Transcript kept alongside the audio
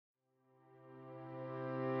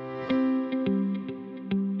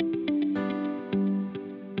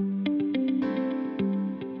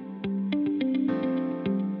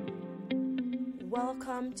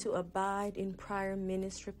Welcome to Abide in Prayer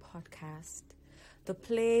Ministry Podcast, the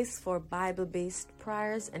place for Bible-based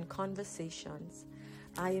prayers and conversations.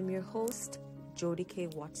 I am your host, Jody K.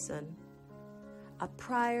 Watson. A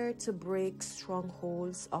prayer to break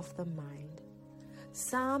strongholds of the mind.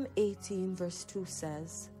 Psalm 18 verse 2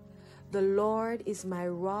 says, "The Lord is my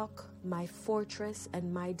rock, my fortress,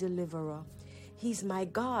 and my deliverer. He's my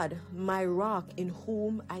God, my rock in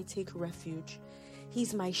whom I take refuge.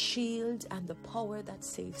 He's my shield and the power that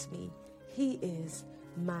saves me. He is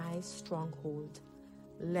my stronghold."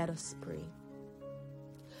 Let us pray.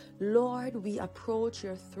 Lord, we approach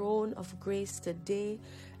your throne of grace today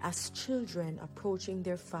as children approaching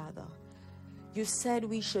their Father. You said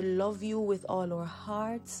we should love you with all our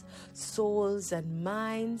hearts, souls, and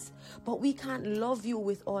minds, but we can't love you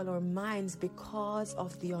with all our minds because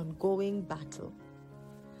of the ongoing battle.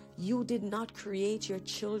 You did not create your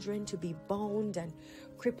children to be bound and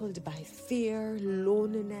crippled by fear,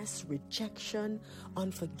 loneliness, rejection,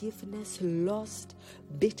 unforgiveness, lust,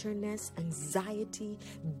 bitterness, anxiety,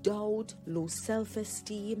 doubt, low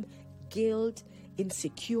self-esteem, guilt,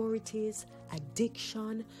 insecurities,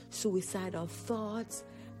 addiction, suicidal thoughts,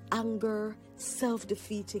 anger,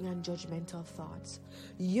 self-defeating, and judgmental thoughts.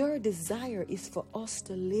 Your desire is for us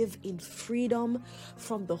to live in freedom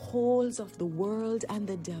from the holds of the world and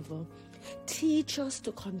the devil. Teach us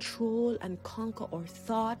to control and conquer our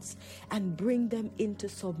thoughts and bring them into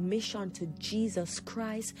submission to Jesus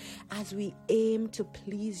Christ as we aim to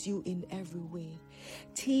please you in every way.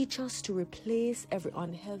 Teach us to replace every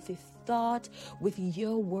unhealthy thought with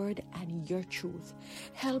your word and your truth.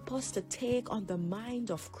 Help us to take on the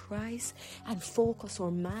mind of Christ and focus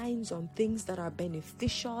our minds on things that are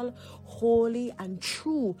beneficial, holy, and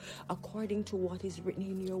true according to what is written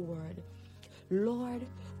in your word. Lord,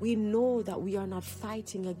 we know that we are not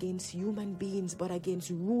fighting against human beings, but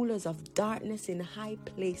against rulers of darkness in high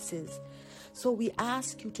places. So we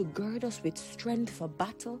ask you to gird us with strength for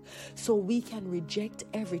battle so we can reject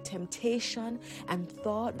every temptation and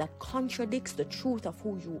thought that contradicts the truth of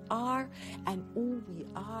who you are and who we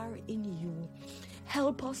are in you.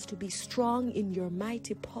 Help us to be strong in your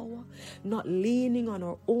mighty power, not leaning on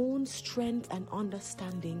our own strength and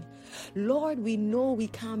understanding. Lord, we know we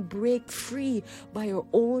can't break free by our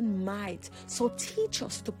own might, so teach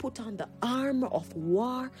us to put on the armor of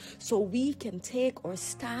war so we can take our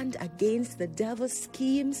stand against the devil's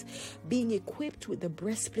schemes, being equipped with the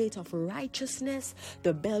breastplate of righteousness,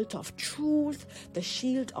 the belt of truth, the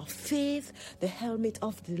shield of faith, the helmet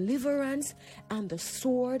of deliverance, and the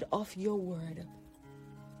sword of your word.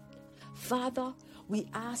 Father, we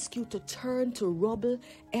ask you to turn to rubble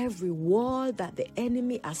every wall that the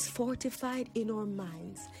enemy has fortified in our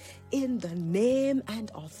minds. In the name and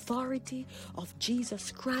authority of Jesus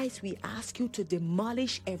Christ, we ask you to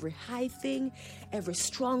demolish every high thing, every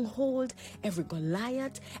stronghold, every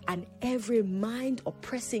Goliath, and every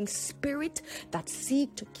mind-oppressing spirit that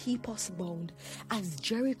seek to keep us bound. As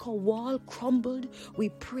Jericho wall crumbled, we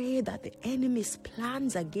pray that the enemy's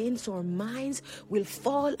plans against our minds will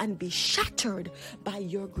fall and be shattered by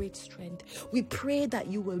your great strength. We pray that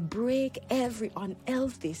you will break every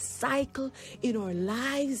unhealthy cycle in our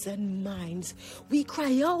lives and minds. We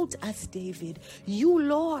cry out as David, "You,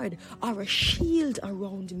 Lord, are a shield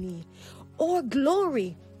around me, or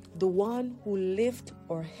glory, the one who lifts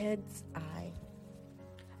our heads high."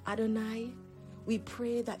 Adonai, we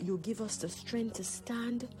pray that you give us the strength to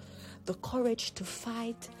stand, the courage to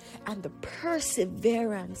fight, and the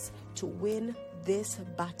perseverance to win this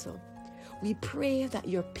battle. We pray that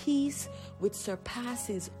your peace, which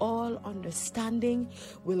surpasses all understanding,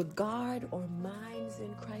 will guard our minds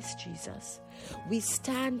in Christ Jesus. We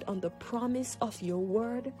stand on the promise of your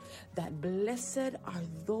word that blessed are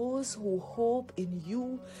those who hope in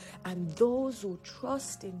you, and those who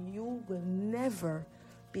trust in you will never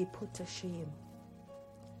be put to shame.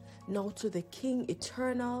 Now to the King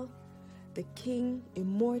eternal, the King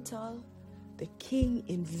immortal, the King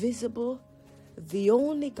invisible, the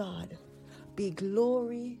only God, be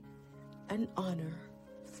glory and honor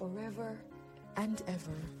forever and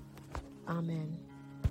ever. Amen.